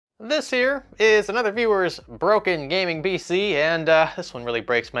This here is another viewer's broken gaming PC, and this one really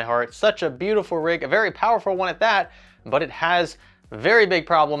breaks my heart. Such a beautiful rig, a very powerful one at that, but it has very big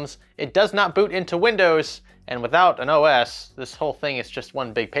problems. It does not boot into Windows, and without an OS, this whole thing is just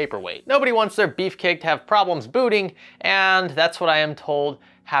one big paperweight. Nobody wants their beefcake to have problems booting, and that's what I am told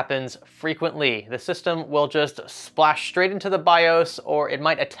happens frequently. The system will just splash straight into the BIOS, or it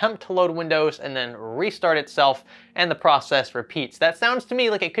might attempt to load Windows and then restart itself, and the process repeats. That sounds to me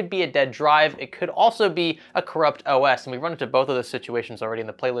like it could be a dead drive. It could also be a corrupt OS, and we've run into both of those situations already in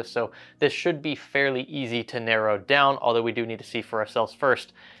the playlist, so this should be fairly easy to narrow down, although we do need to see for ourselves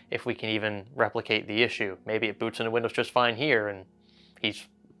first if we can even replicate the issue. Maybe it boots into Windows just fine here, and he's,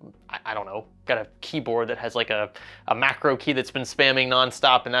 I don't know, got a keyboard that has like a macro key that's been spamming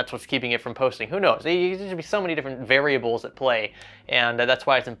nonstop, and that's what's keeping it from posting. Who knows? There's going to be so many different variables at play, and that's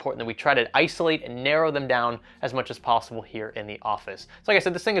why it's important that we try to isolate and narrow them down as much as possible here in the office. So like I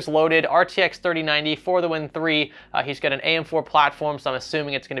said, this thing is loaded, RTX 3090 for the Win 3. He's got an AM4 platform, so I'm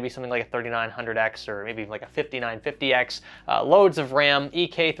assuming it's going to be something like a 3900X or maybe like a 5950X. Loads of RAM,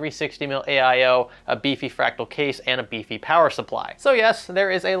 EK 360mm AIO, a beefy fractal case, and a beefy power supply. So yes,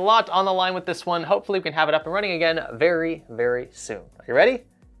 there is a lot on the line with this one. Hopefully we can have it up and running again very, very soon. Are you ready?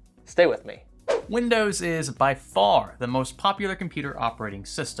 Stay with me. Windows is by far the most popular computer operating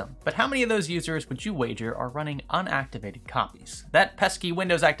system, but how many of those users would you wager are running unactivated copies? That pesky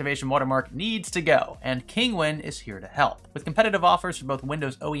Windows activation watermark needs to go, and Kingwin is here to help. With competitive offers for both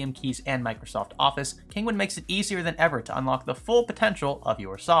Windows OEM keys and Microsoft Office, Kingwin makes it easier than ever to unlock the full potential of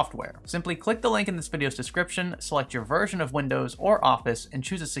your software. Simply click the link in this video's description, select your version of Windows or Office, and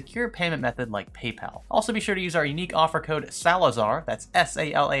choose a secure payment method like PayPal. Also be sure to use our unique offer code SALAZAR, that's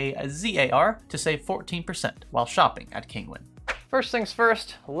SALAZAR, to save 14% while shopping at Kingwin. First things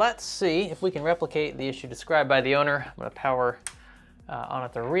first, let's see if we can replicate the issue described by the owner. I'm gonna power on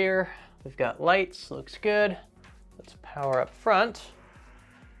at the rear. We've got lights, looks good. Let's power up front.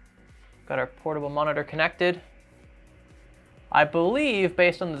 Got our portable monitor connected. I believe,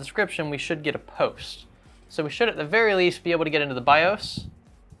 based on the description, we should get a post. So we should at the very least be able to get into the BIOS.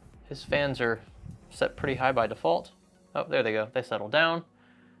 His fans are set pretty high by default. Oh, there they go, they settle down.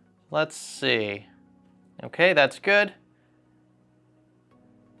 Let's see. Okay, that's good.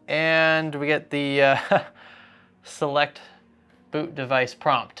 And we get the select boot device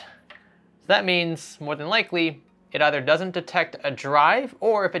prompt. So that means, more than likely, it either doesn't detect a drive,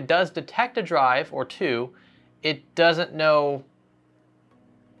 or if it does detect a drive or two, it doesn't know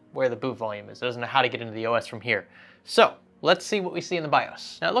where the boot volume is. It doesn't know how to get into the OS from here. So let's see what we see in the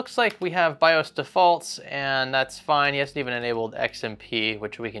BIOS. Now it looks like we have BIOS defaults, and that's fine. He hasn't even enabled XMP,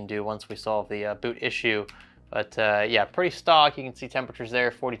 which we can do once we solve the boot issue. But yeah, pretty stock. You can see temperatures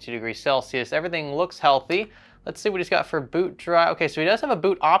there, 42 degrees Celsius. Everything looks healthy. Let's see what he's got for boot drive. Okay, so he does have a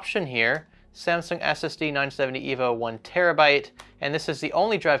boot option here. Samsung SSD 970 EVO 1 terabyte, and this is the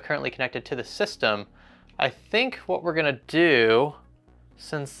only drive currently connected to the system. I think what we're gonna do,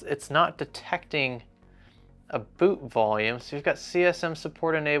 since it's not detecting a boot volume, so we've got CSM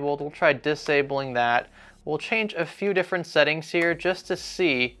support enabled. We'll try disabling that. We'll change a few different settings here just to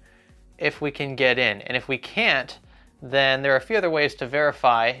see if we can get in. And if we can't, then there are a few other ways to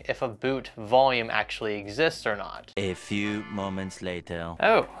verify if a boot volume actually exists or not. A few moments later.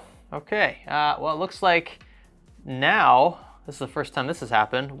 Oh, okay. Well, it looks like now, this is the first time this has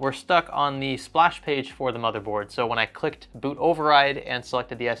happened, we're stuck on the splash page for the motherboard. So when I clicked boot override and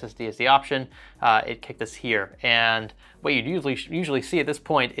selected the SSD as the option, it kicked us here. And what you'd usually see at this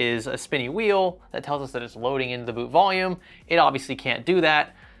point is a spinny wheel that tells us that it's loading into the boot volume. It obviously can't do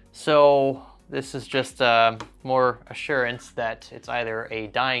that. So this is just more assurance that it's either a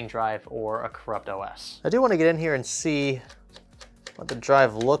dying drive or a corrupt OS. I do want to get in here and see what the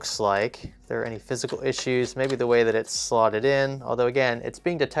drive looks like, if there are any physical issues, maybe the way that it's slotted in, although again, it's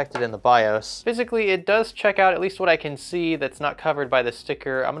being detected in the BIOS. Physically, it does check out, at least what I can see, that's not covered by the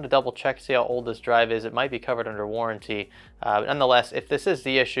sticker. I'm gonna double check, see how old this drive is. It might be covered under warranty. But nonetheless, if this is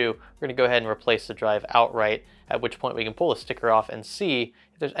the issue, we're gonna go ahead and replace the drive outright, at which point we can pull the sticker off and see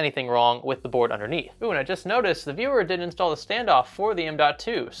if there's anything wrong with the board underneath. Ooh, and I just noticed the viewer didn't install the standoff for the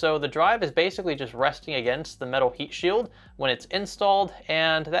M.2, so the drive is basically just resting against the metal heat shield when it's installed,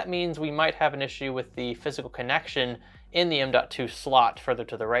 and that means we might have an issue with the physical connection in the M.2 slot further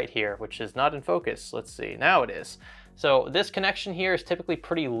to the right here, which is not in focus. Let's see, now it is. So this connection here is typically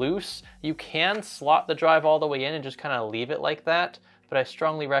pretty loose. You can slot the drive all the way in and just kind of leave it like that, but I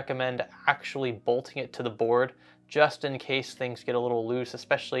strongly recommend actually bolting it to the board just in case things get a little loose,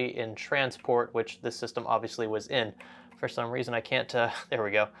 especially in transport, which this system obviously was in. For some reason I can't, there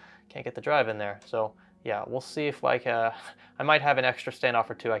we go, can't get the drive in there. So yeah, we'll see if like I might have an extra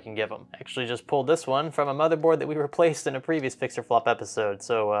standoff or two I can give him. Actually just pulled this one from a motherboard that we replaced in a previous Fixer Flop episode.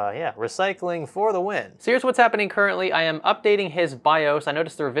 So yeah, recycling for the win. So here's what's happening currently. I am updating his BIOS. I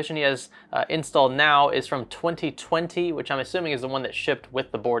noticed the revision he has installed now is from 2020, which I'm assuming is the one that shipped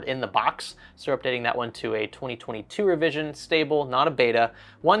with the board in the box. So we're updating that one to a 2022 revision, stable, not a beta.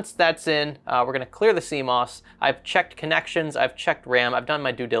 Once that's in, we're gonna clear the CMOS. I've checked connections, I've checked RAM, I've done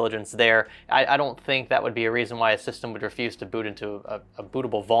my due diligence there. I don't think that would be a reason why a system would refuse to boot into a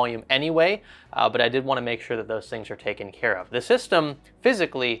bootable volume anyway, but I did want to make sure that those things are taken care of. The system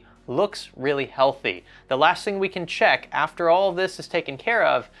physically looks really healthy. The last thing we can check after all of this is taken care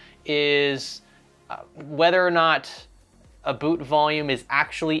of is whether or not a boot volume is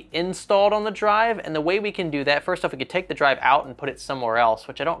actually installed on the drive. And the way we can do that, first off, we could take the drive out and put it somewhere else,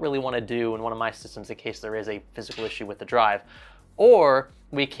 which I don't really want to do in one of my systems in case there is a physical issue with the drive. Or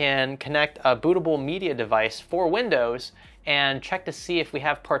we can connect a bootable media device for Windows and check to see if we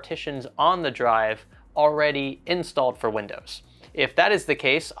have partitions on the drive already installed for Windows. If that is the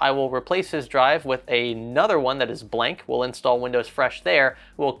case, I will replace his drive with another one that is blank. We'll install Windows Fresh there.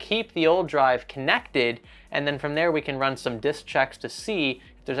 We'll keep the old drive connected, and then from there we can run some disk checks to see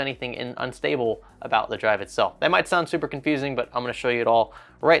if there's anything unstable about the drive itself. That might sound super confusing, but I'm going to show you it all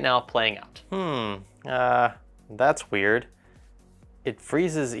right now playing out. That's weird. It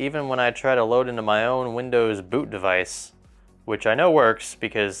freezes even when I try to load into my own Windows boot device, which I know works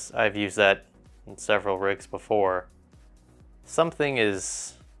because I've used that in several rigs before. Something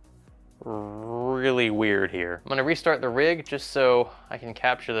is really weird here. I'm gonna restart the rig just so I can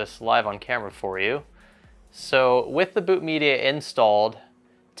capture this live on camera for you. So with the boot media installed,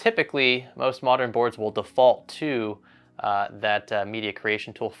 typically most modern boards will default to that media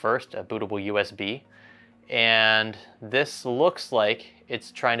creation tool first, a bootable USB. And this looks like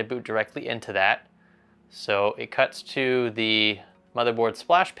it's trying to boot directly into that. So it cuts to the motherboard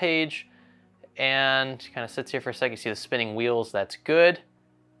splash page and kind of sits here for a second. You see the spinning wheels, that's good.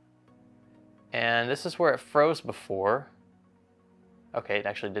 And this is where it froze before. Okay, it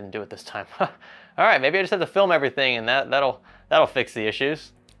actually didn't do it this time. All right, maybe I just have to film everything and that'll fix the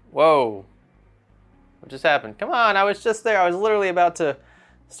issues. Whoa, what just happened? Come on, I was just there. I was literally about to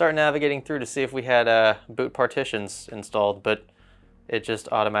start navigating through to see if we had boot partitions installed, but it just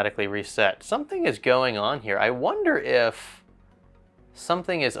automatically reset. Something is going on here. I wonder if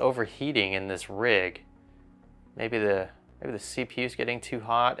something is overheating in this rig. Maybe the CPU is getting too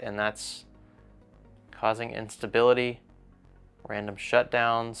hot and that's causing instability, random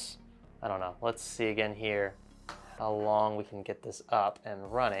shutdowns. I don't know. Let's see again here how long we can get this up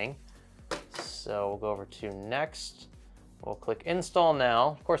and running. So we'll go over to next. We'll click install now.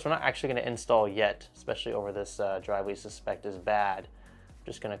 Of course, we're not actually going to install yet, especially over this drive we suspect is bad. I'm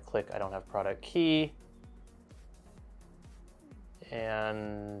just going to click I don't have product key.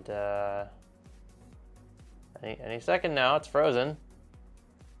 And any second now, it's frozen.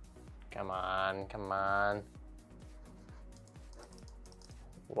 Come on, come on.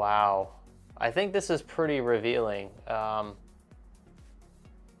 Wow. I think this is pretty revealing.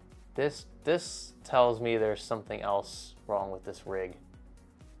 This tells me there's something else wrong with this rig.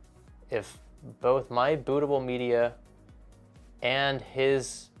 If both my bootable media and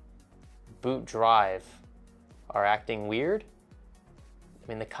his boot drive are acting weird, I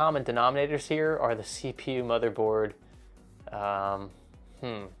mean, the common denominators here are the CPU, motherboard.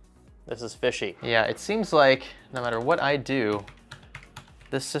 This is fishy. Yeah, it seems like no matter what I do,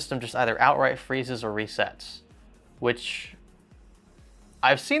 this system just either outright freezes or resets, which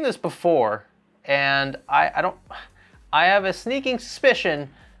I've seen this before, and I have a sneaking suspicion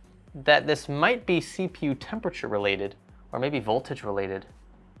that this might be CPU temperature related or maybe voltage related.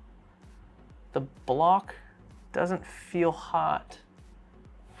 The block doesn't feel hot.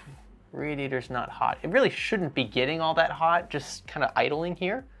 Radiator's not hot. It really shouldn't be getting all that hot, just kind of idling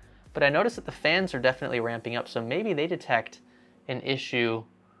here. But I noticed that the fans are definitely ramping up, so maybe they detect an issue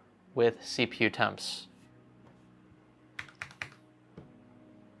with CPU temps.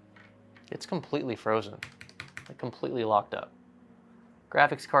 It's completely frozen, like completely locked up.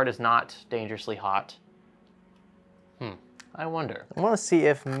 Graphics card is not dangerously hot. I wonder. I want to see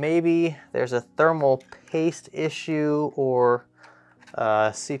if maybe there's a thermal paste issue or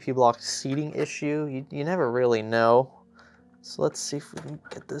CPU block seating issue. You never really know. So let's see if we can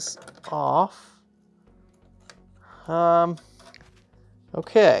get this off.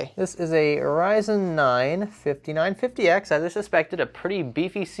 Okay, this is a Ryzen 9 5950X, as I suspected, a pretty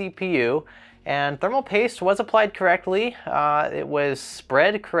beefy CPU, and thermal paste was applied correctly. It was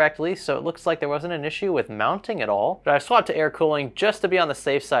spread correctly, so it looks like there wasn't an issue with mounting at all. But I've swapped to air cooling just to be on the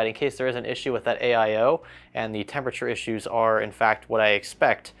safe side in case there is an issue with that AIO, and the temperature issues are in fact what I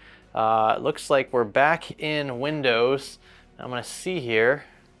expect. It looks like we're back in Windows. I'm gonna see here.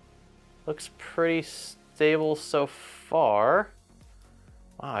 Looks pretty stable so far.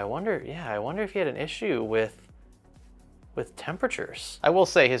 Wow, I wonder if he had an issue with temperatures. I will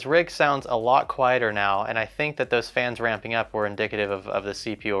say his rig sounds a lot quieter now, and I think that those fans ramping up were indicative of the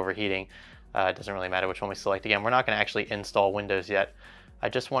CPU overheating. It doesn't really matter which one we select. Again, we're not going to actually install Windows yet. I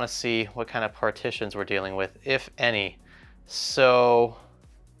just want to see what kind of partitions we're dealing with, if any. So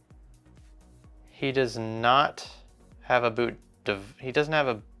he does not have a boot. He doesn't have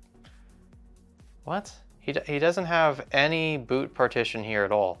a what? He doesn't have any boot partition here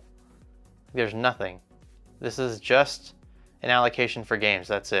at all. There's nothing. This is just an allocation for games,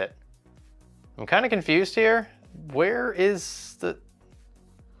 that's it. I'm kind of confused here. Where is the...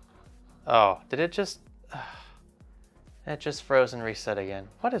 Oh, did it just... It just froze and reset again.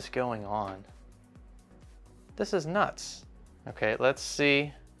 What is going on? This is nuts. Okay, let's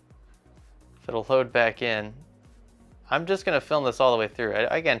see if it'll load back in. I'm just gonna film this all the way through.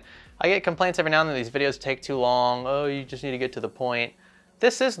 Again, I get complaints every now and then these videos take too long. Oh, you just need to get to the point.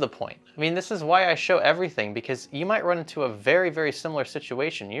 This is the point. I mean, this is why I show everything, because you might run into a very, very similar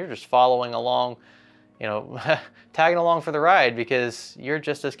situation. You're just following along, you know, tagging along for the ride because you're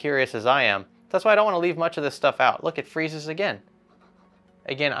just as curious as I am. That's why I don't want to leave much of this stuff out. Look, it freezes again.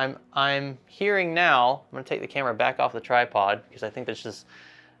 Again, I'm hearing now, I'm gonna take the camera back off the tripod because I think this is,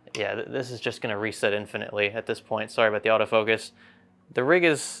 yeah, this is just gonna reset infinitely at this point. Sorry about the autofocus. The rig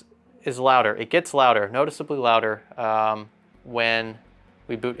is louder. It gets louder, noticeably louder, when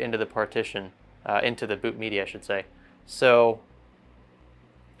we boot into the partition, into the boot media, I should say. So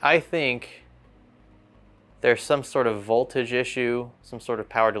I think there's some sort of voltage issue, some sort of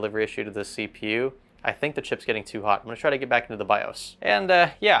power delivery issue to the CPU. I think the chip's getting too hot. I'm gonna try to get back into the BIOS. And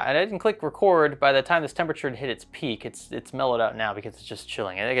yeah, and I didn't click record. By the time this temperature had hit its peak, it's mellowed out now because it's just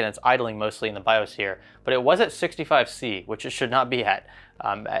chilling. And again, it's idling mostly in the BIOS here, but it was at 65C, which it should not be at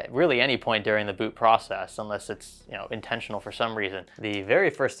really any point during the boot process, unless it's, you know, intentional for some reason. The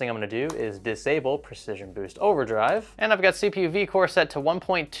very first thing I'm gonna do is disable Precision Boost Overdrive. And I've got CPU V-Core set to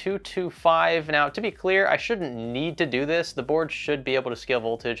 1.225. Now, to be clear, I shouldn't need to do this. The board should be able to scale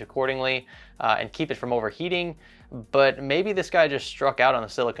voltage accordingly and keep it from overheating, but maybe this guy just struck out on the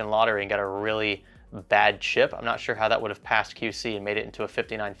silicon lottery and got a really bad chip. I'm not sure how that would have passed QC and made it into a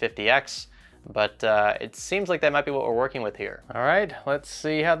 5950X, but it seems like that might be what we're working with here. All right, let's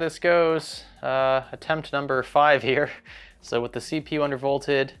see how this goes. Attempt number 5 here. So with the CPU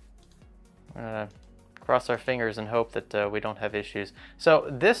undervolted, we're gonna cross our fingers and hope that we don't have issues. So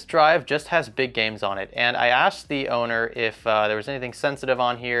this drive just has big games on it, and I asked the owner if there was anything sensitive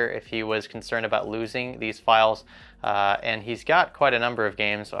on here, if he was concerned about losing these files, and he's got quite a number of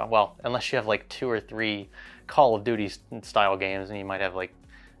games. Well, unless you have like 2 or 3 Call of Duty style games, and you might have like,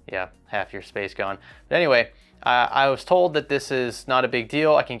 yeah, half your space gone. But anyway, I was told that this is not a big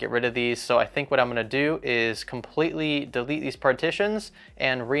deal. I can get rid of these. So I think what I'm gonna do is completely delete these partitions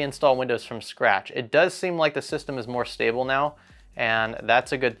and reinstall Windows from scratch. It does seem like the system is more stable now, and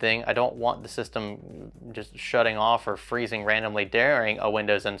that's a good thing. I don't want the system just shutting off or freezing randomly during a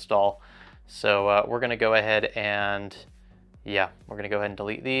Windows install. So we're gonna go ahead and, yeah, we're gonna go ahead and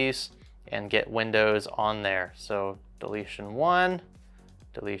delete these and get Windows on there. So deletion 1.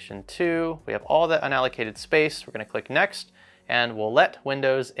 Deletion 2, we have all that unallocated space. We're gonna click next, and we'll let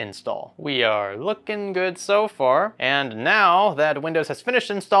Windows install. We are looking good so far. And now that Windows has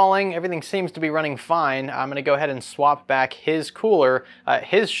finished installing, everything seems to be running fine. I'm gonna go ahead and swap back his cooler.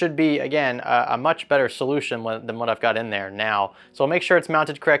 His should be, again, a much better solution than what I've got in there now. So we'll make sure it's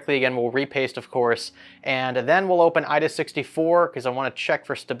mounted correctly. Again, we'll repaste, of course. And then we'll open IDA64 because I wanna check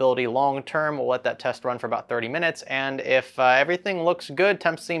for stability long term. We'll let that test run for about 30 minutes. And if everything looks good,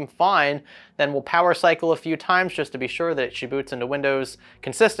 temps seem fine, then we'll power cycle a few times just to be sure that she boots into Windows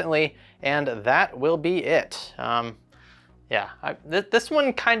consistently, and that will be it. Yeah, this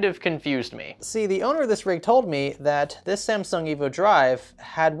one kind of confused me. See, the owner of this rig told me that this Samsung Evo drive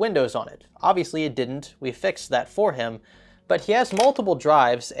had Windows on it. Obviously it didn't. We fixed that for him, but he has multiple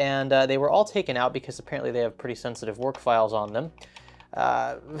drives, and they were all taken out because apparently they have pretty sensitive work files on them.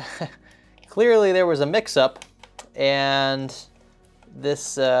 Clearly there was a mix-up, and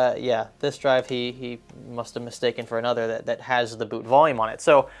this, yeah, this drive he must have mistaken for another that has the boot volume on it.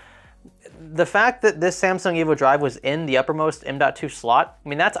 So The fact that this Samsung Evo drive was in the uppermost M.2 slot, I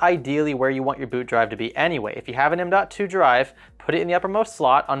mean, that's ideally where you want your boot drive to be anyway. If you have an M.2 drive, put it in the uppermost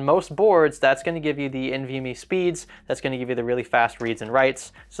slot. On most boards, that's going to give you the NVMe speeds. That's going to give you the really fast reads and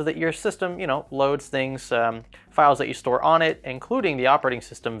writes so that your system, you know, loads things, files that you store on it, including the operating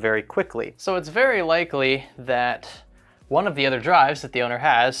system, very quickly. So it's very likely that one of the other drives that the owner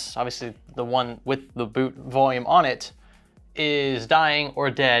has, obviously the one with the boot volume on it, is dying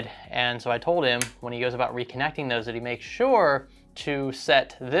or dead. And so I told him when he goes about reconnecting those that he makes sure to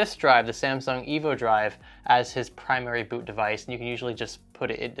set this drive, the Samsung Evo drive, as his primary boot device. And you can usually just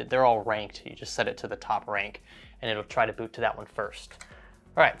put it, they're all ranked. You just set it to the top rank and it'll try to boot to that one first.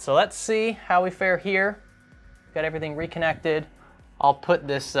 All right, so let's see how we fare here. Got everything reconnected. I'll put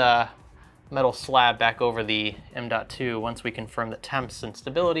this metal slab back over the M.2 once we confirm the temps and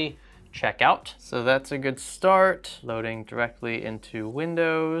stability. Check out. So that's a good start. Loading directly into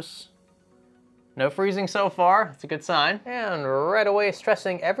Windows. No freezing so far, that's a good sign. And right away,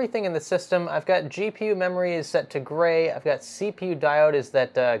 stressing everything in the system. I've got GPU memory is set to gray. I've got CPU diode is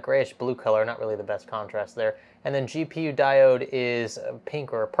that grayish blue color, not really the best contrast there. And then GPU diode is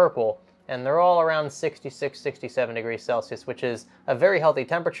pink or purple. And they're all around 66, 67 degrees Celsius, which is a very healthy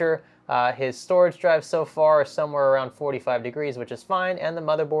temperature. His storage drive so far is somewhere around 45 degrees, which is fine, and the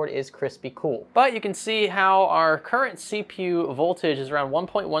motherboard is crispy cool. But you can see how our current CPU voltage is around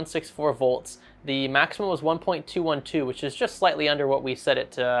 1.164 volts. The maximum was 1.212, which is just slightly under what we set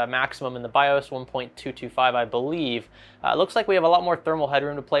it to maximum in the BIOS, 1.225, I believe. It looks like we have a lot more thermal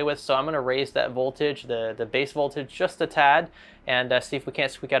headroom to play with, so I'm going to raise that voltage, the base voltage, just a tad, and see if we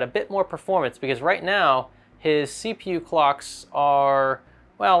can't squeak out a bit more performance, because right now his CPU clocks are,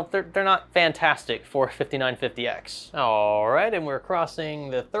 well, they're not fantastic for 5950X. All right, and we're crossing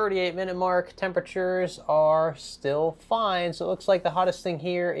the 38-minute mark. Temperatures are still fine, so it looks like the hottest thing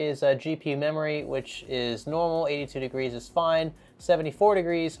here is GPU memory, which is normal. 82 degrees is fine. 74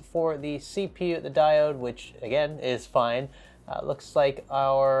 degrees for the CPU, the diode, which again is fine. Looks like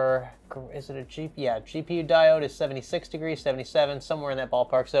our, is it a GPU? Yeah, GPU diode is 76 degrees, 77, somewhere in that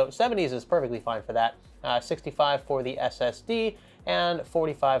ballpark. So 70s is perfectly fine for that. 65 for the SSD, and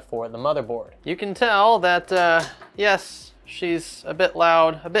 45 for the motherboard. You can tell that, yes, she's a bit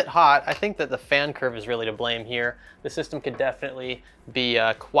loud, a bit hot. I think that the fan curve is really to blame here. The system could definitely be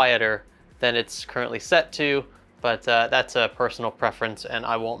quieter than it's currently set to, but that's a personal preference and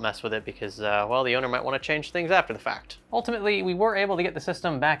I won't mess with it because, well, the owner might want to change things after the fact. Ultimately, we were able to get the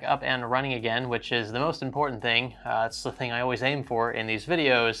system back up and running again, which is the most important thing. It's the thing I always aim for in these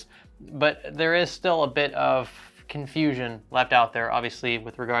videos, but there is still a bit of confusion left out there, obviously,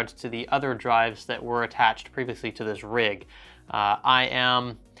 with regards to the other drives that were attached previously to this rig. I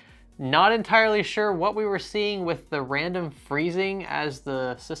am not entirely sure what we were seeing with the random freezing as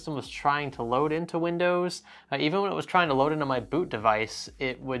the system was trying to load into Windows. Even when it was trying to load into my boot device,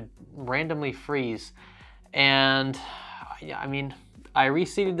 it would randomly freeze. And yeah, I mean, I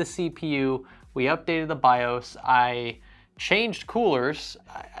reseated the CPU, we updated the BIOS, I changed coolers.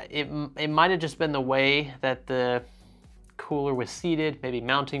 It might have just been the way that the cooler was seated, maybe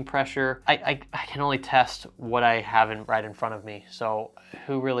mounting pressure. I can only test what I have right in front of me, so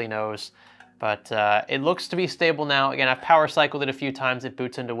who really knows? But it looks to be stable now. Again, I've power cycled it a few times. It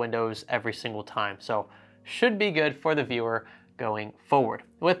boots into Windows every single time, so should be good for the viewer going forward.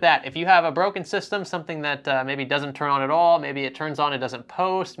 With that, if you have a broken system, something that maybe doesn't turn on at all, maybe it turns on, it doesn't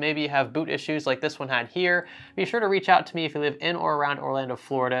post, maybe you have boot issues like this one had here, be sure to reach out to me if you live in or around Orlando,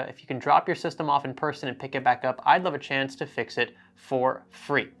 Florida. If you can drop your system off in person and pick it back up, I'd love a chance to fix it for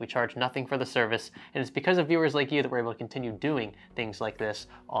free. We charge nothing for the service, and it's because of viewers like you that we're able to continue doing things like this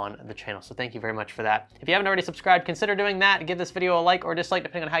on the channel. So thank you very much for that. If you haven't already subscribed, consider doing that. Give this video a like or dislike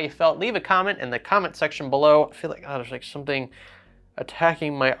depending on how you felt. Leave a comment in the comment section below. I feel like, oh, there's like something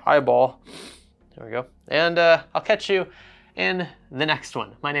attacking my eyeball. There we go. And I'll catch you in the next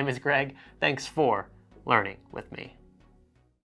one. My name is Greg. Thanks for learning with me.